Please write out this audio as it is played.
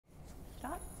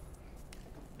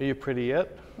Are you pretty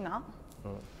yet? No.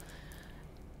 Oh.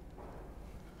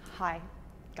 Hi,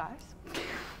 guys.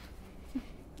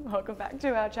 Welcome back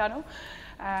to our channel.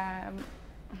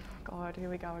 God,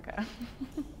 here we go again.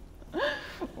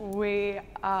 We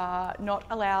are not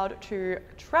allowed to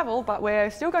travel, but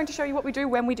we're still going to show you what we do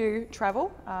when we do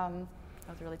travel. That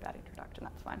was a really bad introduction,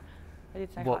 that's fine. I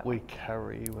did say what we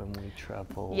carry when we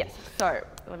travel. Yes, so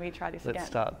let me try this again. Let's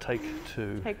start, take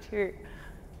two. Take two.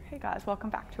 Hey guys,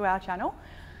 welcome back to our channel.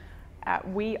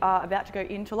 We are about to go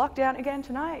into lockdown again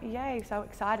tonight. Yay, so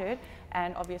excited.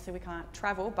 And obviously we can't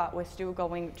travel, but we're still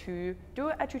going to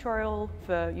do a tutorial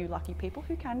for you lucky people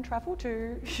who can travel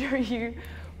to show you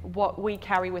what we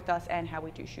carry with us and how we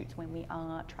do shoots when we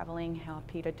are traveling, how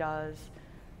Peter does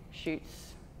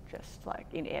shoots just like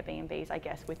in Airbnbs, I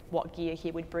guess, with what gear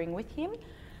he would bring with him.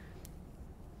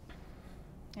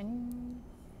 And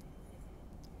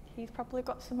he's probably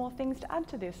got some more things to add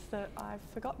to this that I've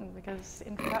forgotten because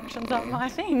introductions aren't my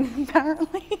thing,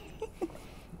 apparently.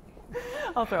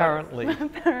 Apparently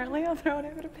I'll throw it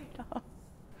over to Peter.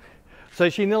 So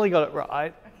she nearly got it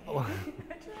right. Okay.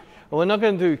 Well, we're not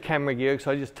going to do camera gear because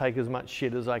I just take as much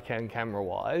shit as I can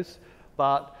camera-wise.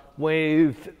 But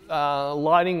with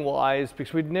lighting-wise,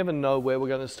 because we'd never know where we're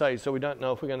going to stay, so we don't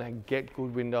know if we're going to get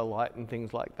good window light and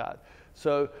things like that.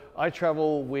 So I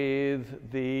travel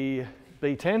with the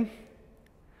B10.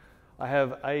 I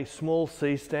have a small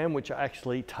C-stand which I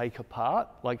actually take apart,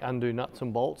 like undo nuts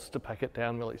and bolts to pack it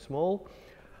down really small.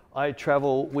 I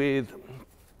travel with,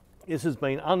 this has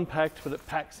been unpacked but it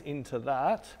packs into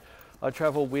that. I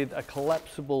travel with a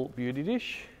collapsible beauty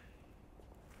dish.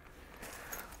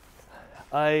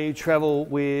 I travel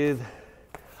with,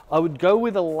 I would go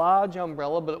with a large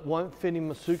umbrella but it won't fit in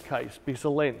my suitcase because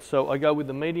of length. So I go with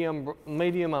the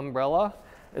medium umbrella,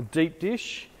 a deep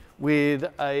dish, with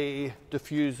a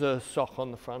diffuser sock on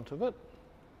the front of it.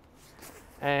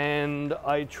 And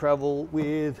I travel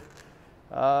with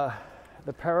the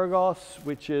Paragos,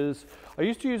 which is, I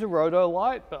used to use a roto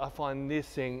light, but I find this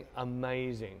thing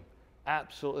amazing.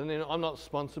 Absolutely, and then I'm not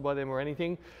sponsored by them or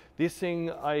anything. This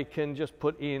thing I can just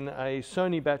put in a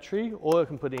Sony battery, or I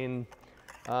can put in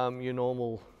your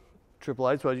normal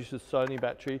AAA, so I use a Sony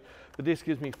battery, but this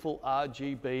gives me full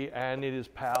RGB and it is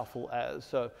powerful as.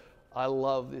 So I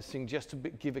love this thing just to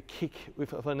give a kick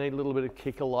if I need a little bit of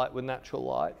kicker light with natural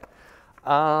light.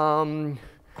 And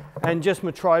just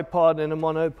my tripod and a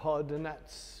monopod, and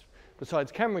that's,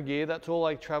 besides camera gear, that's all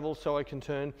I travel so I can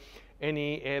turn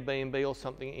any Airbnb or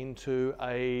something into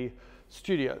a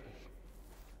studio.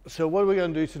 So what we're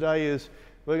going to do today is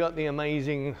we've got the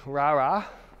amazing RaRa.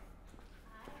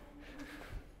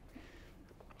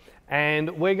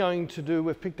 And we're going to do,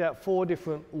 we've picked out 4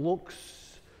 different looks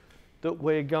that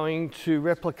we're going to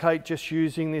replicate just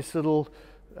using this little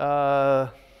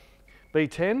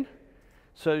B10.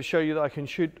 So to show you that I can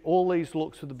shoot all these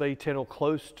looks with the B10 or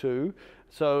close to.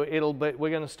 So it'll be, we're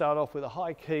going to start off with a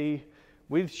high key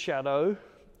with shadow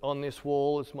on this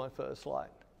wall as my first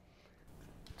light.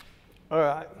 All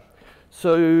right,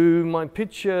 so my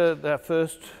picture, that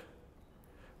first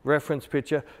reference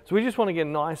picture, so we just want to get a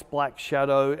nice black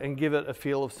shadow and give it a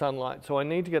feel of sunlight. So I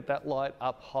need to get that light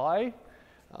up high.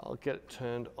 I'll get it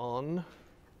turned on.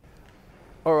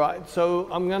 All right, so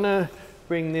I'm going to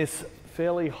bring this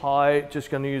fairly high, just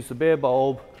going to use the bare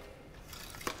bulb.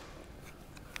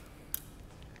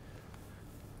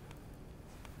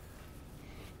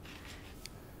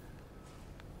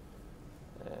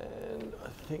 And I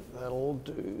think that'll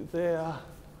do there.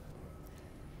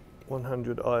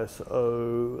 100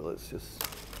 ISO, let's just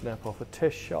snap off a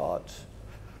test shot.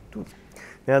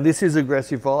 Now this is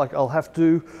aggressive, like I'll have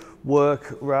to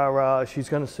work RaRa, she's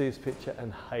going to see this picture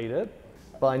and hate it,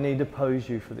 but I need to pose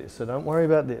you for this, so don't worry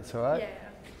about this, all right? Yeah.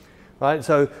 Right,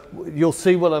 so you'll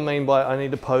see what I mean by I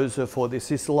need to pose her for this.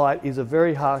 This light is a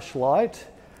very harsh light,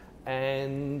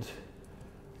 and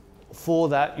for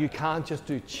that you can't just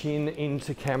do chin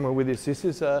into camera with this. This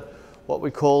is a what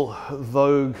we call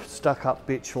Vogue stuck up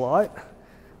bitch light,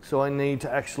 so I need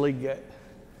to actually get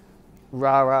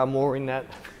RaRa more in that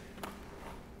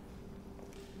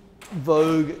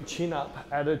Vogue chin up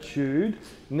attitude,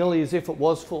 nearly as if it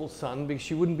was full sun,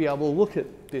 because you wouldn't be able to look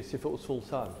at this if it was full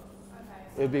sun. Okay.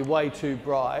 It'd be way too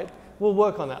bright. We'll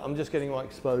work on that. I'm just getting my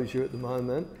exposure at the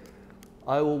moment.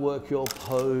 I will work your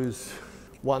pose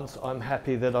once I'm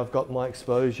happy that I've got my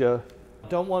exposure. I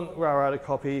don't want RaRa to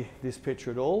copy this picture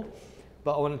at all,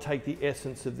 but I want to take the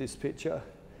essence of this picture.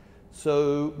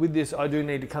 So with this, I do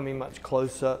need to come in much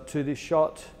closer to this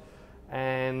shot,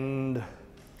 and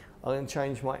I'm going to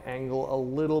change my angle a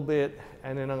little bit,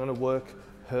 and then I'm going to work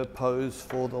her pose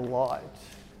for the light.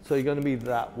 So you're going to be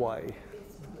that way.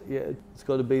 yeah, it's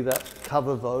got to be that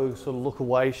cover Vogue sort of look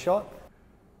away shot.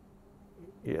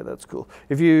 Yeah, that's cool.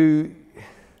 So you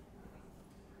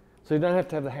don't have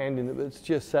to have the hand in it, but it's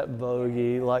just that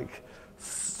Vogue-y, like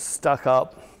stuck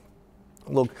up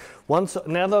look.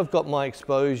 Now that I've got my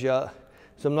exposure,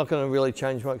 so I'm not going to really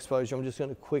change my exposure, I'm just going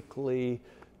to quickly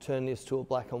turn this to a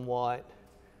black and white.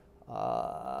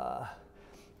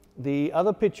 The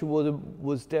other picture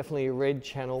was definitely a red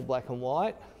channel, black and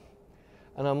white.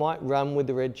 And I might run with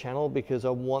the red channel because I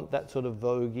want that sort of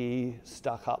Vogue-y,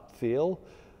 stuck up feel.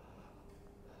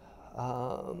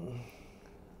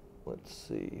 Let's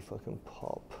see if I can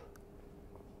pop.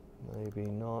 Maybe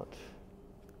not.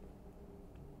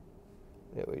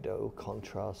 There we go,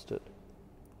 contrast it.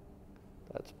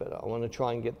 That's better. I want to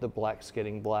try and get the blacks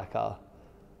getting blacker.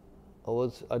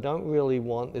 I don't really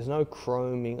want, there's no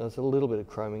chroming, there's a little bit of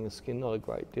chroming in the skin, not a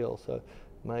great deal, so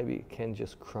maybe it can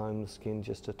just chrome the skin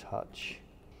just a touch.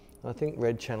 I think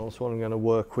red channel is what I'm going to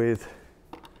work with.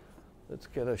 Let's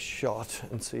get a shot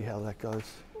and see how that goes.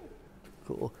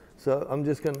 Cool. So I'm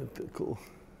just going to, cool.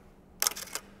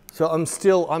 So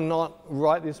I'm not,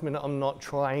 right this minute, I'm not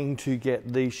trying to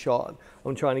get the shot.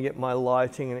 I'm trying to get my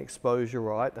lighting and exposure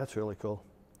right. That's really cool.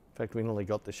 In fact, we nearly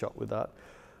got the shot with that.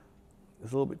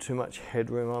 There's a little bit too much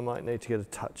headroom. I might need to get a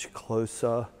touch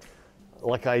closer.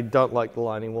 Like, I don't like the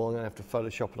lining wall. I'm going to have to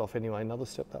Photoshop it off anyway. Another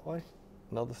step that way.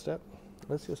 Another step.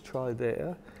 Let's just try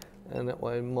there. And that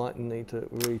way I might need to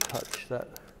retouch that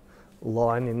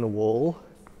line in the wall.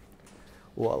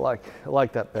 Well, I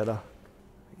like that better.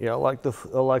 Yeah, I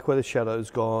like where the shadow's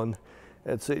gone.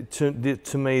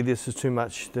 To me, this is too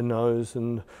much the nose,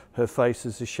 and her face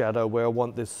is the shadow, where I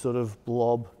want this sort of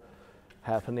blob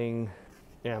happening.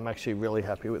 Yeah, I'm actually really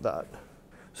happy with that.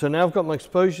 So now I've got my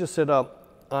exposure set up.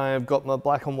 I've got my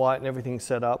black and white and everything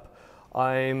set up.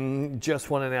 I'm just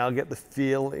want to now get the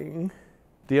feeling.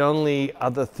 The only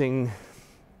other thing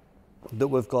that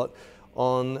we've got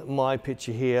on my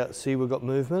picture here, see we've got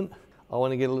movement. I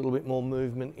want to get a little bit more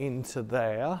movement into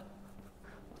there.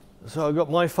 So I've got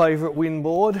my favorite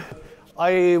windboard.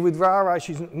 With RaRa,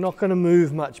 she's not going to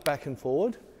move much back and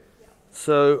forward.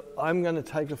 So I'm going to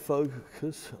take a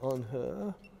focus on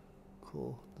her.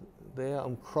 Cool. There,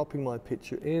 I'm cropping my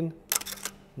picture in.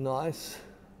 Nice.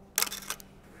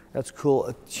 That's cool.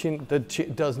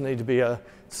 It does need to be a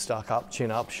stuck up,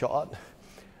 chin up shot.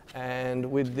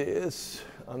 And with this,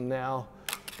 I'm now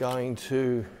going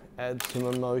to add some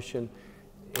emotion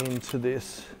into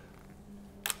this.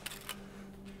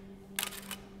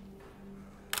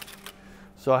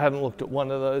 So I haven't looked at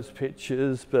one of those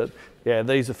pictures, but yeah,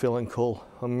 these are feeling cool.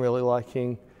 I'm really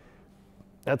liking,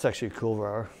 that's actually cool,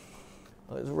 RaRa.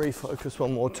 Let's refocus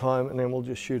one more time and then we'll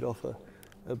just shoot off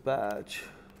a batch.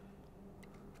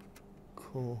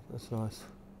 Cool, that's nice.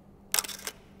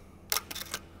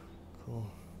 Cool.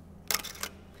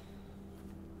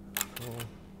 Cool.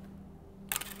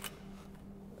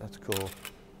 That's cool.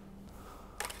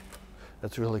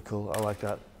 That's really cool, I like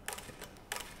that.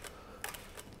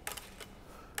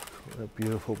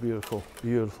 Beautiful, beautiful,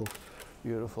 beautiful,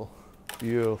 beautiful,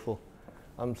 beautiful.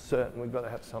 I'm certain we've got to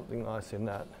have something nice in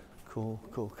that. Cool,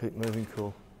 cool, keep moving,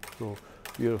 cool, cool,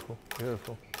 beautiful,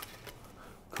 beautiful,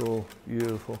 cool,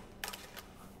 beautiful,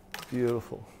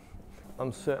 beautiful.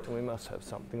 I'm certain we must have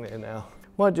something there now.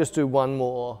 Might just do one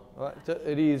more, right?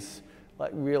 It is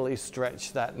like really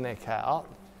stretch that neck out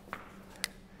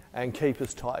and keep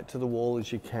as tight to the wall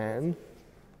as you can.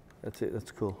 That's it,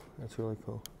 that's cool, that's really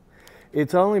cool.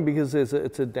 It's only because it's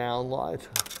a downlight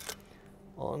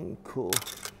on, cool.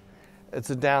 It's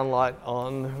a downlight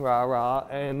on RaRa,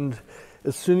 and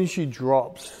as soon as she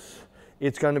drops,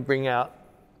 it's going to bring out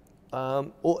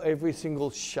every single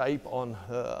shape on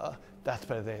her. That's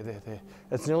better, there.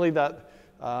 It's nearly that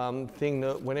thing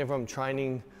that whenever I'm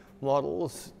training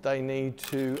models, they need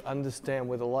to understand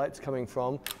where the light's coming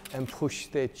from and push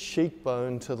their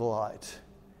cheekbone to the light.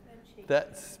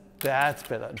 That's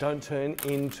better. Don't turn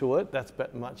into it. That's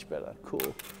much better.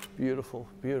 Cool. Beautiful,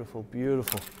 beautiful,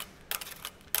 beautiful.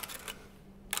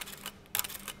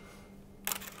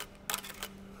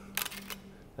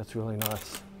 That's really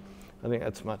nice. I think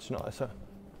that's much nicer.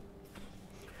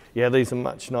 Yeah, these are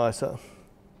much nicer.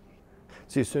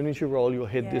 See, as soon as you roll your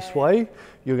head this way,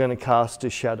 you're going to cast the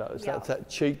shadows. That's that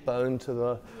cheekbone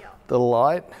to the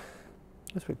light.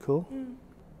 That's pretty cool.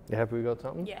 You happy we got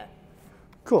something? Yeah.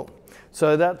 Cool.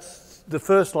 So that's the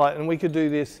first light, and we could do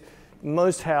this.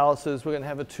 Most houses, we're going to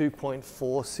have a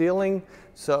 2.4 ceiling,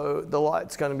 so the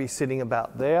light's going to be sitting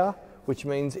about there, which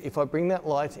means if I bring that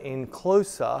light in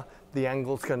closer, the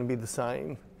angle's going to be the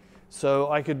same.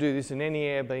 So I could do this in any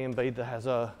Airbnb that has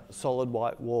a solid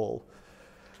white wall.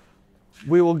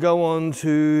 We will go on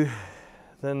to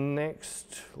the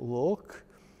next look.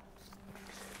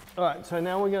 All right, so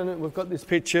now we've got this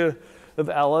picture of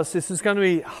Alice. This is going to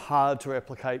be hard to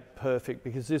replicate perfect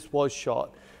because this was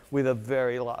shot with a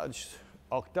very large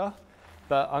octa,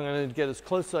 but I'm going to get as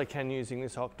close as I can using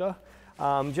this octa.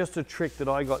 Just a trick that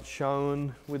I got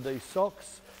shown with these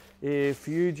socks. If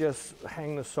you just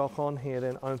hang the sock on here,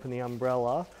 then open the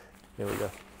umbrella. There we go.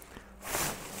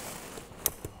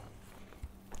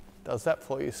 Does that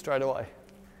for you straight away,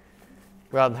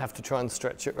 rather than have to try and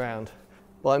stretch it round.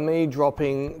 By me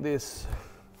dropping this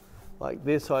like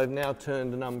this, I've now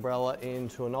turned an umbrella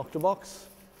into an octabox.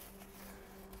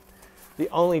 The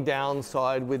only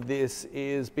downside with this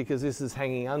is because this is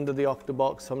hanging under the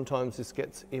octabox, sometimes this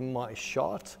gets in my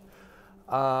shot,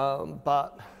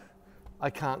 but I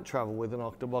can't travel with an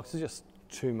octabox. It's just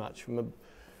too much.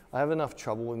 I have enough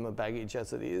trouble with my baggage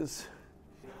as it is.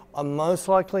 I'm most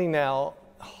likely now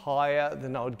higher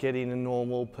than I would get in a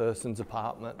normal person's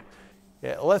apartment.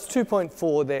 Yeah, well, that's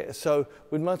 2.4 there. So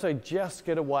we'd mostly just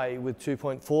get away with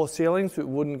 2.4 ceilings. We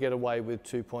wouldn't get away with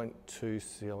 2.2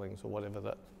 ceilings or whatever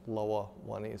that lower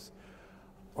one is.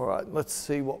 All right, let's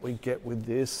see what we get with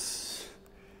this.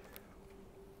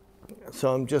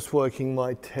 So I'm just working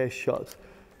my test shots.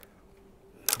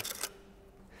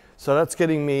 So that's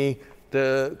getting me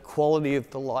the quality of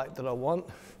the light that I want.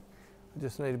 I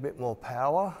just need a bit more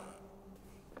power.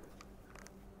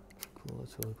 Cool,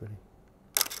 that's really pretty.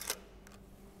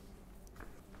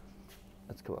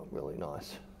 That's come up really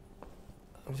nice.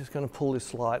 I'm just going to pull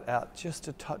this light out just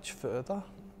a touch further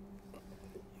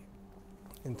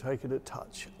and take it a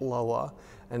touch lower.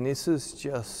 And this is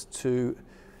just to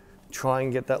try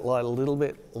and get that light a little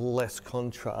bit less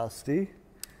contrasty,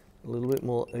 a little bit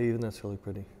more even. That's really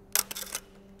pretty.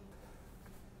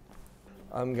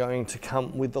 I'm going to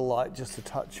come with the light just a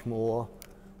touch more.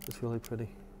 It's really pretty.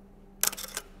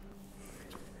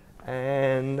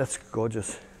 And that's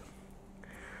gorgeous.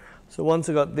 So once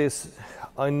I got this,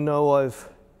 I know I've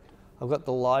got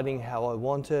the lighting how I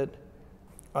want it.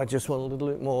 I just want a little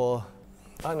bit more,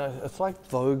 I don't know, it's like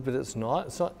Vogue, but it's not.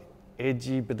 It's not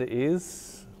edgy, but it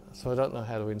is. So I don't know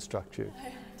how to instruct you.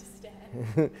 I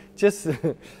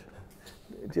understand.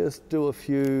 just do a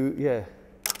few, yeah,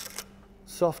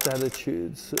 soft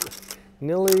attitudes.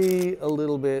 Nearly a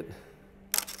little bit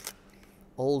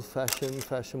old-fashioned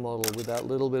fashion model with that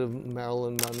little bit of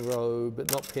Marilyn Monroe,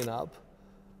 but not pin-up.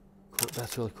 Cool.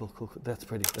 That's really cool, cool. That's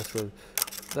pretty. That's really,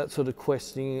 that sort of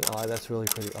questioning eye. That's really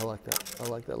pretty. I like that. I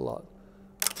like that a lot.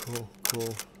 Cool,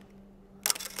 cool,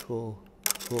 cool,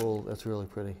 cool. That's really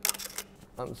pretty.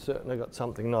 I'm certain I got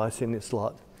something nice in this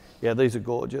lot. Yeah, these are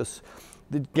gorgeous.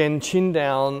 Again, chin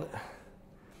down.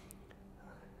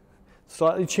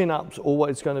 Slightly chin up's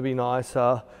always going to be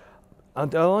nicer.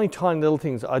 The only tiny little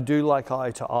things, I do like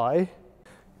eye to eye.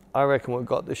 I reckon we've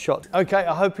got the shot. Okay,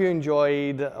 I hope you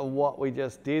enjoyed what we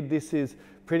just did. This is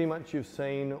pretty much, you've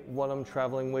seen what I'm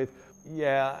traveling with.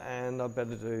 Yeah, and I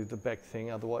better do the Beck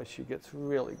thing, otherwise she gets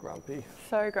really grumpy.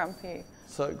 So grumpy.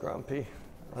 So grumpy.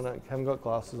 I haven't got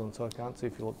glasses on, so I can't see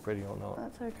if you look pretty or not.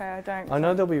 That's okay, I don't. I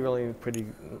know they'll be really pretty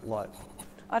light.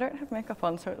 I don't have makeup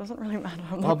on, so it doesn't really matter.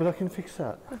 Oh, but I can fix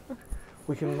that.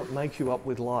 We can make you up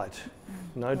with light.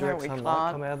 No direct sunlight.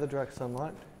 Can't. Come out of the direct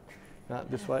sunlight. No,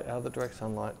 this way, out of the direct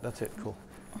sunlight. That's it, cool.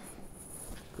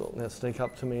 Cool, now sneak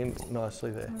up to me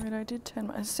nicely there. I mean, I did turn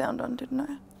my sound on, didn't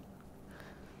I?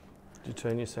 Did you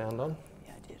turn your sound on?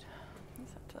 Yeah, I did.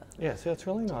 Yeah, see, it's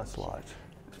really nice light.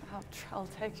 I'll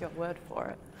take your word for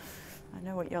it. I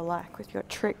know what you're like with your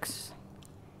tricks.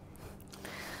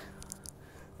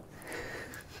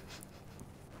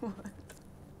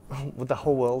 The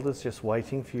whole world is just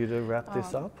waiting for you to wrap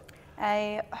this up.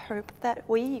 I hope that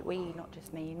we, not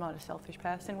just me, not a selfish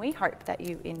person, we hope that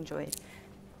you enjoyed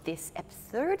this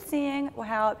episode, seeing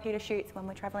how Peter shoots when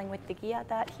we're traveling with the gear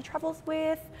that he travels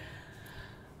with.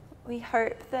 We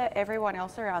hope that everyone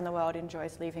else around the world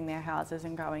enjoys leaving their houses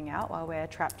and going out while we're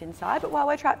trapped inside. But while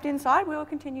we're trapped inside, we will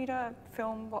continue to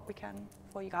film what we can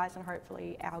for you guys, and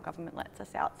hopefully our government lets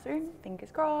us out soon. Fingers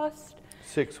crossed.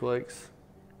 6 weeks.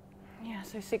 Yeah,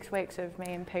 so 6 weeks of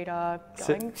me and Peter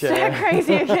going so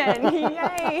crazy again.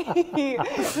 Yay!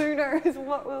 Who knows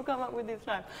what we'll come up with this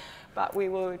time. But we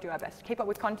will do our best to keep up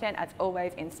with content, as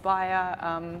always,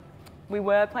 inspire. We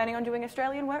were planning on doing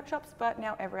Australian workshops, but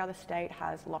now every other state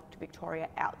has locked Victoria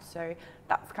out. So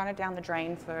that's kind of down the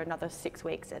drain for another 6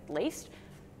 weeks at least.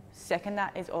 Second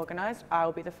that is organised, I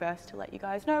will be the first to let you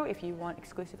guys know. If you want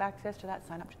exclusive access to that,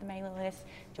 sign up to the mailing list,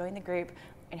 join the group.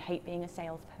 I hate being a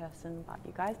salesperson, but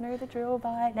you guys know the drill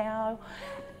by now.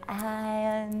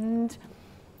 And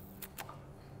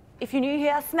If you're new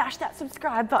here, smash that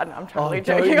subscribe button. I'm totally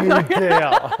Don't joking. you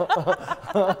dare.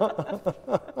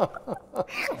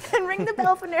 And ring the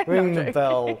bell for no. Ring the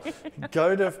bell.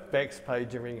 Go to Beck's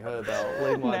page and ring her bell.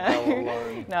 Leave my bell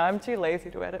alone. No, I'm too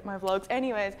lazy to edit my vlogs.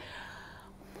 Anyways,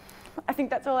 I think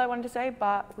that's all I wanted to say,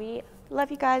 but we love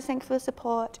you guys. Thanks for the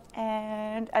support.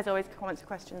 And as always, comments and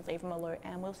questions, leave them below,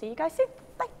 and we'll see you guys soon.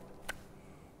 Bye.